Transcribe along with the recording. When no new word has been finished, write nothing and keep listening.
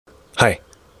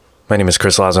My name is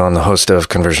Chris Lazo. I'm the host of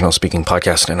Conversional Speaking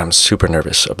Podcast, and I'm super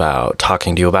nervous about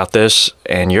talking to you about this.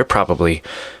 And you're probably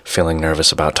feeling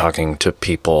nervous about talking to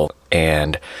people.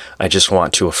 And I just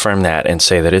want to affirm that and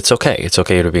say that it's okay. It's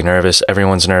okay to be nervous.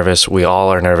 Everyone's nervous. We all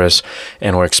are nervous,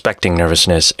 and we're expecting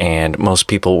nervousness. And most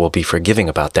people will be forgiving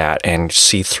about that and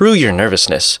see through your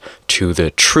nervousness to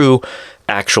the true,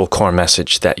 actual core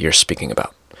message that you're speaking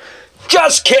about.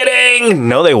 Just kidding!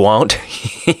 No, they won't.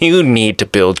 You need to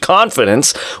build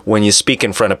confidence when you speak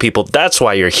in front of people. That's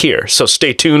why you're here. So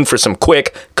stay tuned for some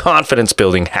quick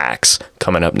confidence-building hacks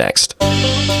coming up next.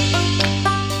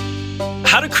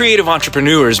 How do creative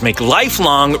entrepreneurs make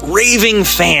lifelong raving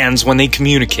fans when they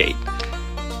communicate?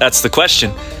 That's the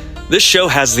question. This show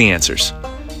has the answers.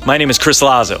 My name is Chris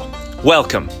Lazo.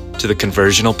 Welcome to the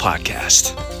Conversional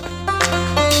Podcast.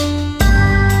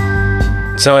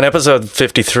 So in episode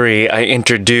 53, I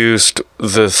introduced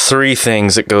the three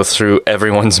things that go through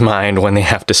everyone's mind when they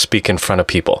have to speak in front of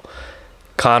people: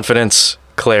 confidence,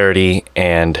 clarity,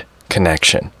 and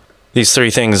connection. These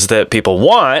three things that people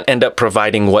want end up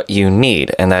providing what you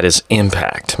need, and that is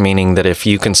impact, meaning that if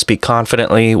you can speak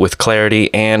confidently with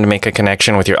clarity and make a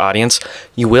connection with your audience,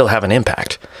 you will have an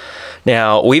impact.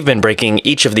 Now, we've been breaking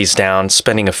each of these down,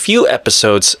 spending a few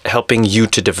episodes helping you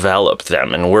to develop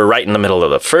them, and we're right in the middle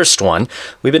of the first one.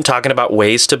 We've been talking about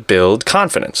ways to build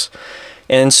confidence.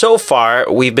 And so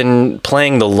far, we've been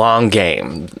playing the long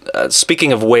game.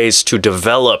 Speaking of ways to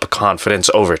develop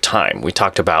confidence over time, we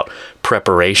talked about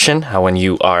preparation, how when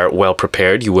you are well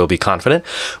prepared, you will be confident.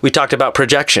 We talked about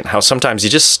projection, how sometimes you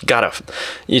just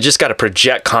gotta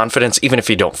project confidence even if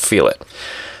you don't feel it.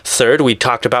 Third, we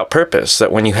talked about purpose,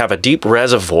 that when you have a deep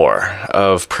reservoir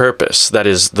of purpose, that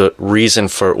is the reason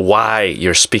for why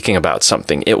you're speaking about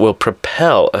something, it will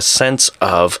propel a sense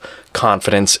of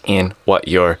confidence in what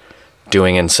you're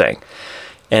doing and saying.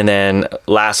 And then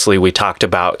lastly, we talked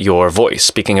about your voice,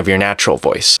 speaking of your natural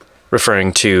voice,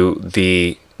 referring to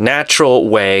the natural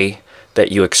way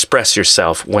that you express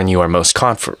yourself when you are most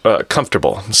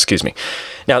comfortable.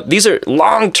 Now, these are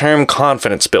long-term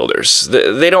confidence builders.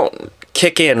 They don't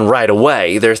kick in right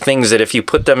away. They're things that if you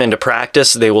put them into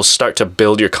practice, they will start to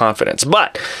build your confidence.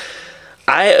 But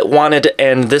I wanted to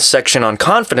end this section on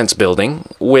confidence building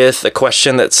with a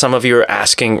question that some of you are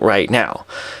asking right now.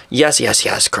 Yes,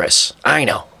 Chris. I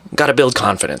know. Got to build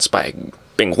confidence by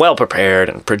being well prepared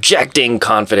and projecting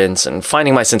confidence and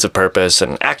finding my sense of purpose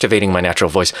and activating my natural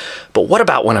voice. But what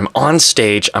about when I'm on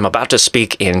stage, I'm about to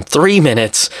speak in 3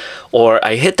 minutes, or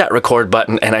I hit that record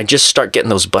button and I just start getting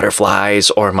those butterflies,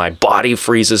 or my body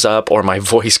freezes up, or my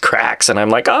voice cracks and I'm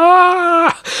like,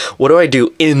 what do I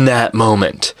do in that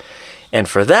moment? And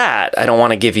for that, I don't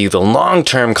want to give you the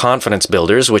long-term confidence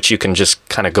builders, which you can just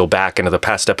kind of go back into the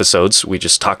past episodes we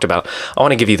just talked about. I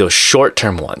want to give you those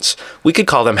short-term ones. We could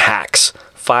call them hacks.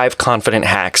 5 confident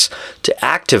hacks to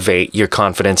activate your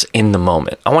confidence in the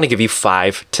moment. I want to give you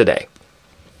 5 today.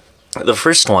 The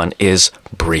first one is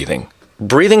breathing.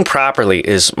 Breathing properly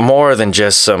is more than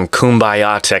just some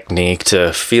kumbaya technique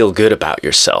to feel good about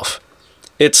yourself.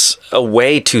 It's a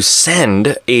way to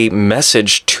send a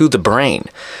message to the brain.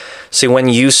 See, when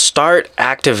you start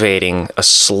activating a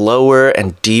slower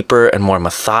and deeper and more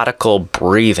methodical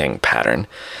breathing pattern,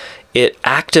 it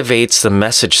activates the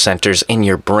message centers in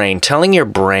your brain, telling your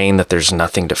brain that there's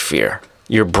nothing to fear.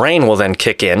 Your brain will then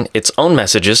kick in its own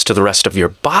messages to the rest of your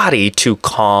body to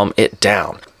calm it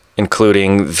down,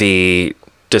 including the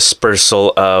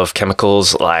dispersal of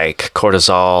chemicals like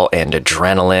cortisol and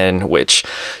adrenaline, which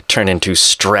turn into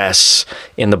stress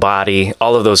in the body.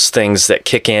 All of those things that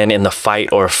kick in the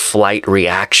fight or flight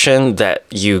reaction that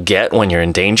you get when you're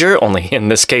in danger. Only in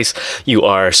this case, you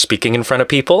are speaking in front of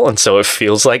people, and so it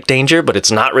feels like danger, but it's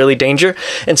not really danger.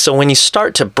 And so when you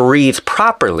start to breathe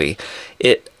properly,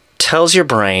 it tells your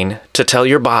brain to tell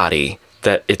your body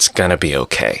that it's gonna be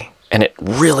okay. And it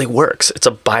really works. It's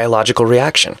a biological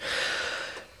reaction.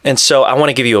 And so I want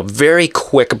to give you a very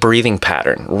quick breathing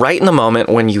pattern right in the moment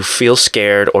when you feel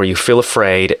scared or you feel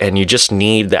afraid and you just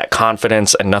need that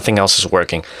confidence and nothing else is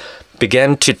working.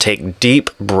 Begin to take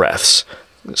deep breaths.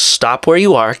 Stop where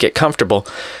you are, get comfortable,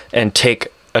 and take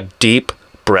a deep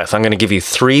breath. I'm going to give you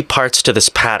 3 parts to this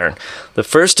pattern. The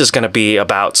first is going to be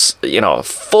about, a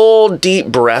full deep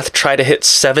breath. Try to hit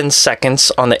 7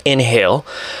 seconds on the inhale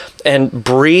and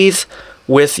breathe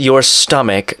with your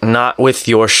stomach, not with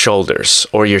your shoulders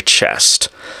or your chest.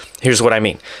 Here's what I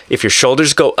mean. If your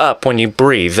shoulders go up when you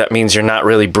breathe, that means you're not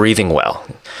really breathing well.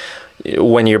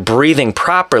 When you're breathing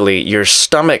properly, your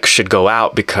stomach should go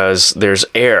out because there's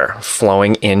air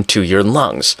flowing into your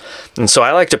lungs. And so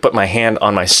I like to put my hand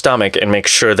on my stomach and make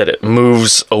sure that it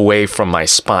moves away from my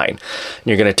spine. And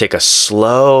you're going to take a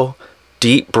slow,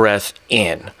 deep breath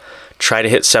in. Try to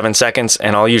hit 7 seconds,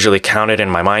 and I'll usually count it in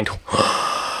my mind.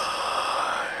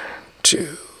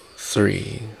 2,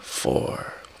 3,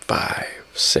 4, 5,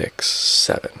 6,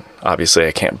 7. Obviously,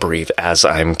 I can't breathe as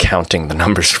I'm counting the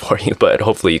numbers for you, but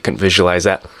hopefully you can visualize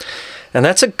that. And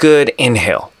that's a good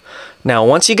inhale. Now,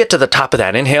 once you get to the top of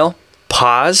that inhale,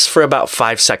 pause for about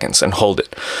 5 seconds and hold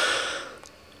it.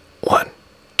 1,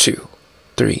 2,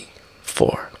 3,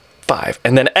 4, 5.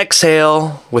 And then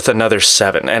exhale with another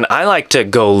 7. And I like to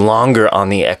go longer on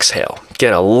the exhale.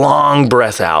 Get a long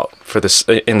breath out for this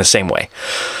in the same way.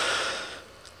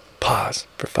 Pause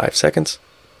for 5 seconds.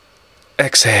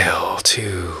 Exhale,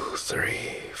 2, 3,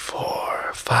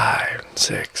 4, 5,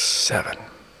 6, 7.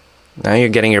 Now you're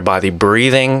getting your body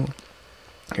breathing.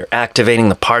 You're activating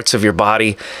the parts of your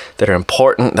body that are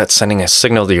important. That's sending a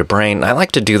signal to your brain. I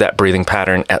like to do that breathing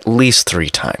pattern at least 3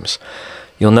 times.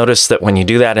 You'll notice that when you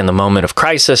do that in the moment of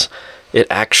crisis, it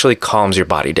actually calms your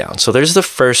body down. So there's the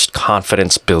first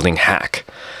confidence building hack.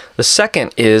 The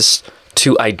second is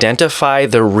to identify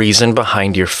the reason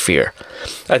behind your fear.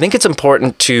 I think it's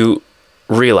important to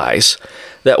realize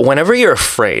that whenever you're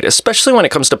afraid, especially when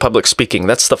it comes to public speaking,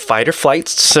 that's the fight or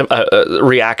flight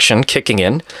reaction kicking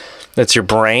in. That's your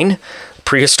brain,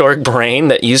 prehistoric brain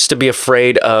that used to be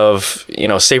afraid of,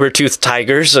 saber-toothed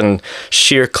tigers and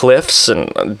sheer cliffs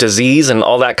and disease and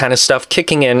all that kind of stuff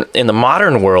kicking in the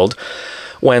modern world.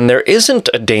 When there isn't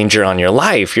a danger on your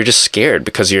life, you're just scared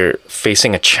because you're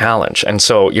facing a challenge. And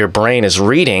so your brain is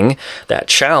reading that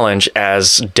challenge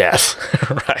as death,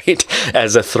 right?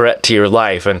 As a threat to your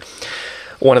life. And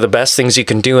one of the best things you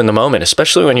can do in the moment,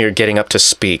 especially when you're getting up to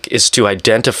speak, is to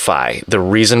identify the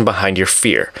reason behind your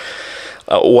fear.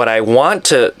 What I want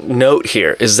to note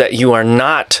here is that you are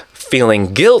not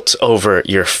feeling guilt over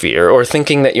your fear or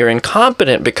thinking that you're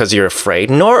incompetent because you're afraid,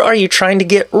 nor are you trying to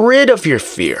get rid of your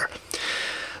fear.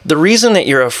 The reason that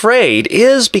you're afraid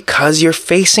is because you're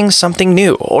facing something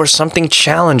new or something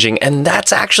challenging, and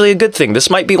that's actually a good thing.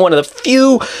 This might be one of the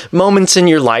few moments in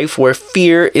your life where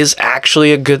fear is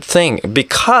actually a good thing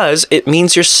because it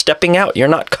means you're stepping out. You're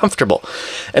not comfortable.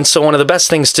 And so one of the best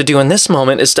things to do in this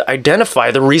moment is to identify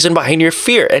the reason behind your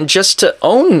fear and just to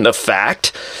own the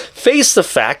fact, face the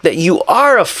fact that you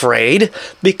are afraid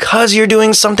because you're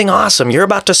doing something awesome. You're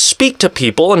about to speak to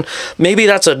people, and maybe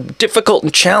that's a difficult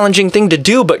and challenging thing to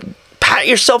do, but pat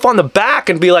yourself on the back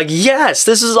and be like, yes,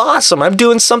 this is awesome. I'm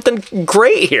doing something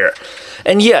great here.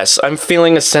 And yes, I'm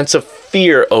feeling a sense of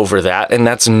fear over that, and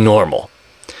that's normal.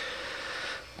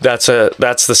 That's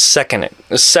the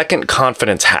second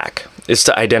confidence hack, is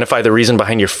to identify the reason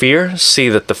behind your fear. See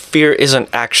that the fear isn't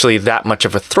actually that much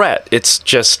of a threat. It's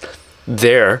just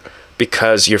there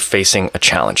because you're facing a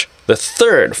challenge. The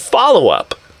third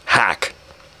follow-up hack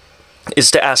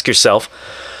is to ask yourself,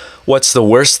 what's the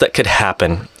worst that could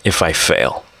happen if I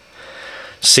fail?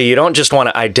 See, you don't just want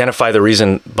to identify the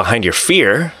reason behind your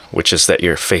fear, which is that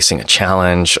you're facing a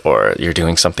challenge or you're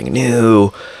doing something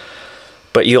new,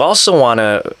 but you also want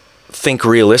to think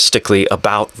realistically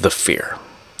about the fear.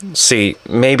 See,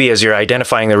 maybe as you're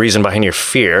identifying the reason behind your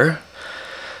fear,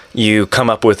 you come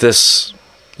up with this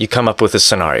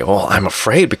scenario. Well, I'm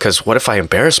afraid because what if I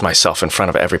embarrass myself in front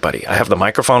of everybody? I have the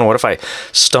microphone. What if I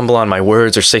stumble on my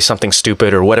words or say something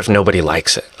stupid, or what if nobody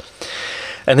likes it?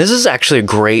 And this is actually a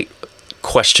great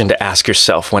question to ask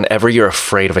yourself whenever you're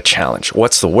afraid of a challenge.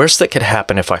 What's the worst that could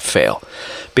happen if I fail?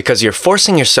 Because you're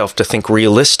forcing yourself to think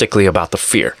realistically about the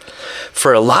fear.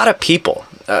 For a lot of people,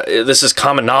 this is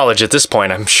common knowledge at this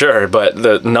point, I'm sure, but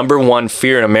the number one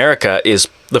fear in America is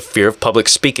the fear of public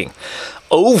speaking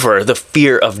over the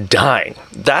fear of dying.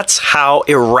 That's how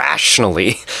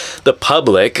irrationally the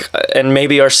public, and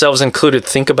maybe ourselves included,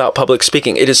 think about public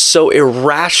speaking. It is so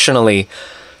irrationally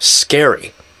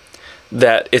scary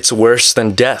that it's worse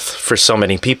than death for so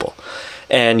many people.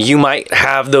 And you might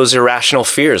have those irrational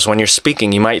fears when you're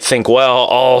speaking. You might think,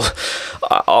 well,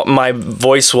 my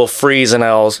voice will freeze and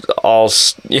I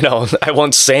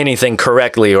won't say anything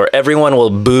correctly, or everyone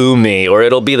will boo me, or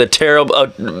it'll be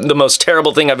the most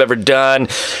terrible thing I've ever done,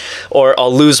 or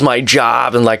I'll lose my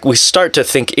job. And we start to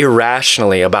think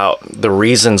irrationally about the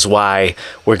reasons why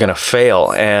we're going to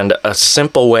fail. And a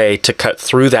simple way to cut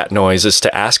through that noise is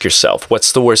to ask yourself,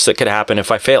 what's the worst that could happen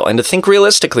if I fail? And to think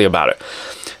realistically about it.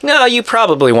 No, you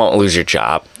probably won't lose your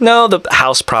job. No, the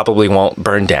house probably won't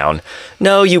burn down.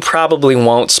 No, you probably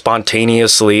won't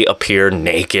spontaneously appear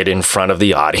naked in front of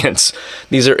the audience.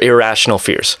 These are irrational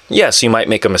fears. Yes, you might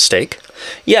make a mistake.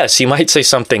 Yes, you might say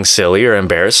something silly or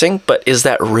embarrassing, but is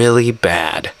that really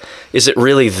bad? Is it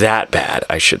really that bad,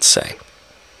 I should say?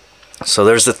 So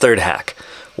there's the third hack.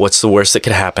 What's the worst that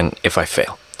could happen if I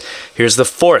fail? Here's the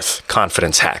fourth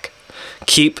confidence hack.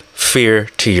 Keep fear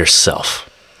to yourself.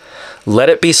 Let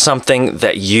it be something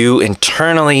that you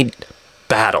internally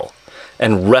battle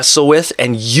and wrestle with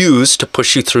and use to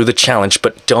push you through the challenge,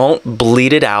 but don't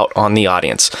bleed it out on the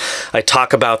audience. I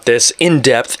talk about this in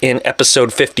depth in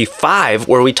episode 55,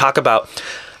 where we talk about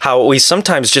how we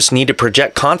sometimes just need to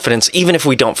project confidence even if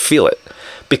we don't feel it,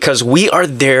 because we are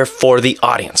there for the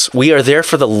audience. We are there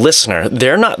for the listener.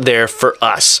 They're not there for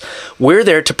us. We're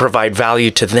there to provide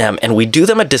value to them, and we do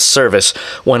them a disservice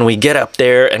when we get up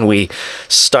there and we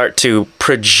start to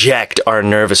project our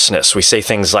nervousness. We say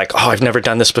things like, oh, I've never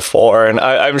done this before, and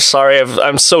I'm sorry,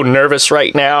 I'm so nervous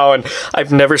right now, and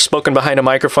I've never spoken behind a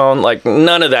microphone. Like,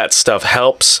 none of that stuff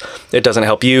helps. It doesn't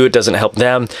help you. It doesn't help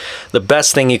them. The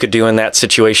best thing you could do in that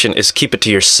situation is keep it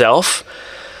to yourself.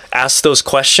 Ask those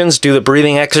questions, do the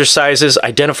breathing exercises,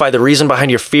 identify the reason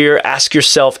behind your fear, ask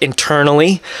yourself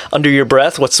internally under your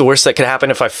breath, what's the worst that could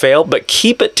happen if I fail? But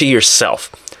keep it to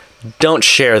yourself. Don't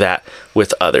share that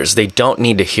with others. They don't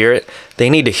need to hear it. They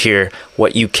need to hear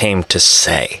what you came to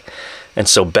say. And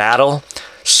so battle,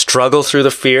 struggle through the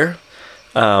fear,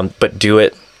 but do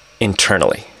it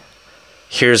internally.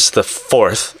 Here's the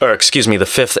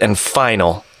fifth and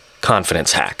final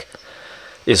confidence hack,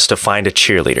 is to find a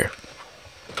cheerleader.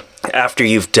 After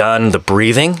you've done the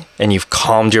breathing and you've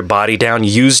calmed your body down,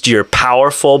 used your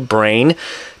powerful brain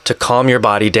to calm your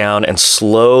body down and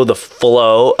slow the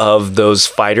flow of those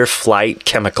fight or flight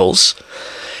chemicals,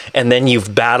 and then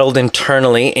you've battled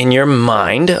internally in your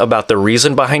mind about the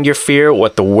reason behind your fear,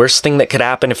 what the worst thing that could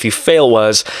happen if you fail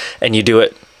was, and you do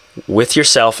it with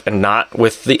yourself and not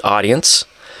with the audience,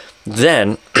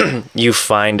 then you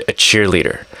find a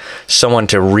cheerleader, someone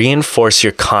to reinforce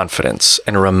your confidence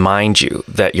and remind you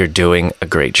that you're doing a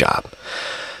great job.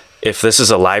 If this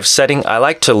is a live setting, I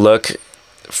like to look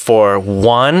for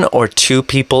 1 or 2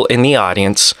 people in the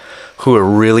audience who are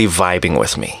really vibing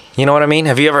with me. You know what I mean?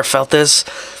 Have you ever felt this?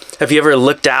 Have you ever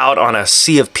looked out on a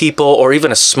sea of people, or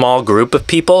even a small group of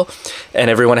people, and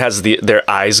everyone has their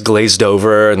eyes glazed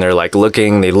over and they're like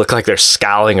looking, they look like they're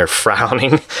scowling or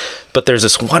frowning, but there's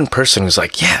this one person who's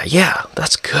like, yeah,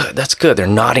 that's good. They're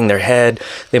nodding their head.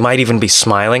 They might even be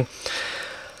smiling.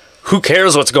 Who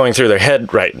cares what's going through their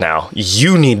head right now?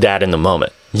 You need that in the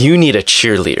moment. You need a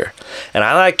cheerleader. And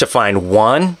I like to find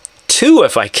 1, 2,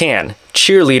 if I can,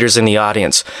 cheerleaders in the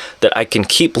audience that I can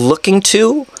keep looking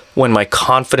to when my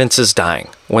confidence is dying,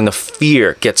 when the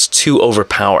fear gets too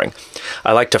overpowering.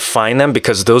 I like to find them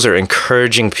because those are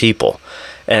encouraging people.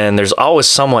 And there's always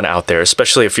someone out there,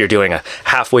 especially if you're doing a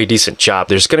halfway decent job,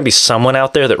 there's going to be someone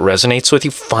out there that resonates with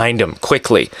you. Find them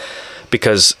quickly,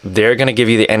 because they're going to give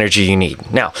you the energy you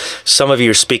need. Now, some of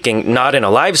you are speaking not in a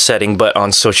live setting, but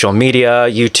on social media,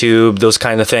 YouTube, those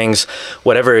kind of things.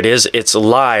 Whatever it is, it's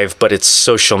live, but it's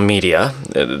social media.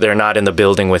 They're not in the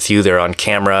building with you. They're on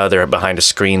camera. They're behind a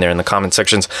screen. They're in the comment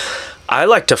sections. I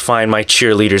like to find my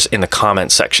cheerleaders in the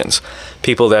comment sections.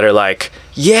 People that are like,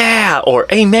 yeah, or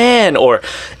amen, or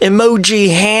emoji,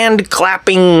 hand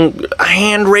clapping,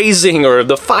 hand raising, or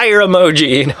the fire emoji,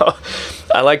 you know.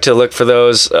 I like to look for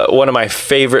those. One of my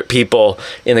favorite people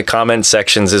in the comment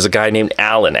sections is a guy named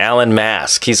Alan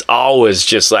Mask. He's always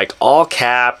just like all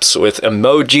caps with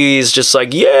emojis, just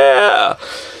like, yeah.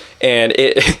 And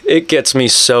it gets me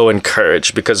so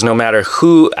encouraged, because no matter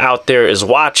who out there is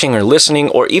watching or listening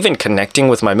or even connecting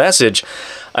with my message,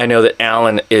 I know that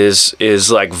Alan is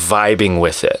like vibing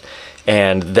with it.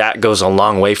 And that goes a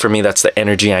long way for me. That's the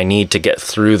energy I need to get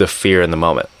through the fear in the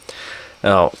moment.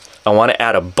 Now, I want to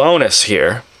add a bonus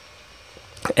here,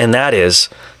 and that is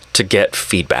to get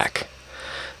feedback.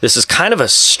 This is kind of a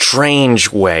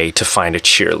strange way to find a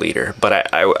cheerleader,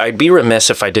 but I'd be remiss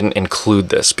if I didn't include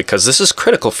this, because this is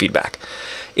critical feedback,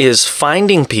 is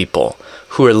finding people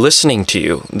who are listening to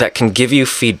you that can give you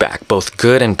feedback, both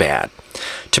good and bad.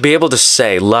 To be able to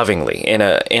say lovingly in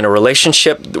a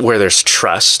relationship where there's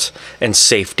trust and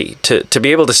safety, to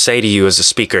be able to say to you as a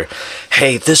speaker,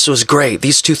 hey, this was great.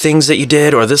 These 2 things that you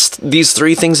did, or these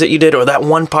 3 things that you did, or that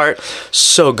one part,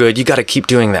 so good. You got to keep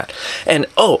doing that. And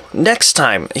oh, next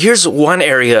time, here's one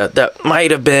area that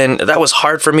was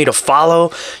hard for me to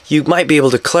follow. You might be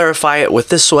able to clarify it with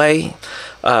this way,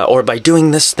 or by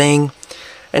doing this thing,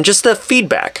 and just the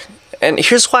feedback. And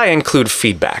here's why I include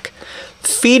feedback.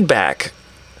 Feedback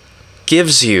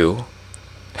gives you,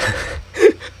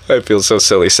 I feel so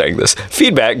silly saying this,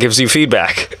 feedback gives you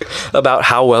feedback about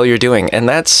how well you're doing. And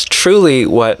that's truly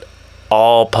what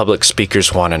all public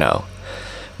speakers want to know.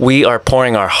 We are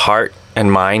pouring our heart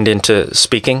and mind into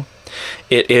speaking.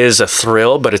 It is a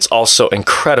thrill, but it's also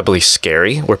incredibly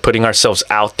scary. We're putting ourselves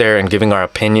out there and giving our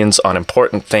opinions on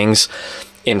important things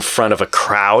in front of a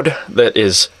crowd that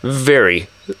is very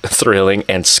thrilling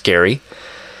and scary.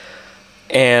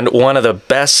 And one of the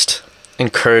best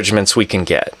encouragements we can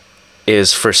get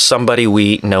is for somebody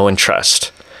we know and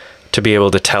trust to be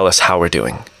able to tell us how we're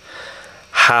doing.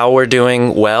 How we're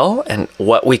doing well and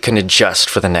what we can adjust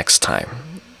for the next time.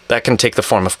 That can take the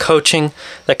form of coaching.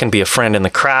 That can be a friend in the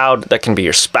crowd. That can be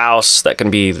your spouse. That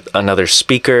can be another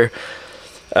speaker.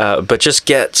 But just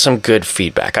get some good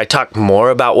feedback. I talk more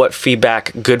about what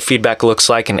good feedback looks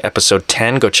like in episode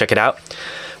 10. Go check it out.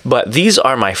 But these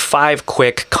are my 5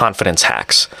 quick confidence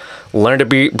hacks. Learn to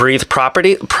breathe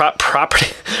properly.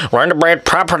 Learn to breathe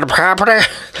properly.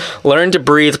 Learn to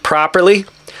breathe properly.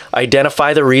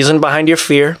 Identify the reason behind your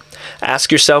fear.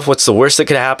 Ask yourself, what's the worst that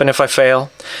could happen if I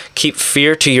fail? Keep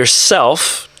fear to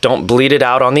yourself. Don't bleed it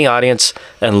out on the audience.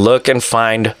 And look and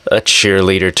find a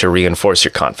cheerleader to reinforce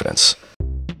your confidence.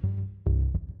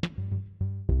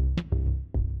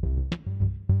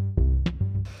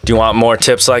 Do you want more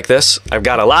tips like this? I've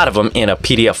got a lot of them in a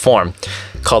PDF form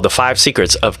called The 5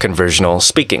 Secrets of Conversational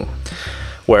Speaking,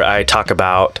 where I talk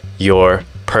about your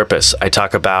purpose. I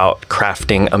talk about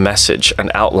crafting a message,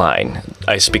 an outline.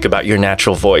 I speak about your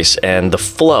natural voice and the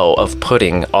flow of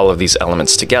putting all of these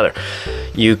elements together.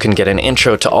 You can get an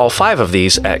intro to all 5 of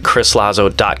these at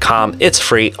chrislazo.com. It's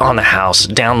free on the house.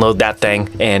 Download that thing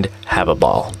and have a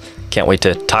ball. Can't wait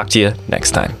to talk to you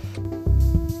next time.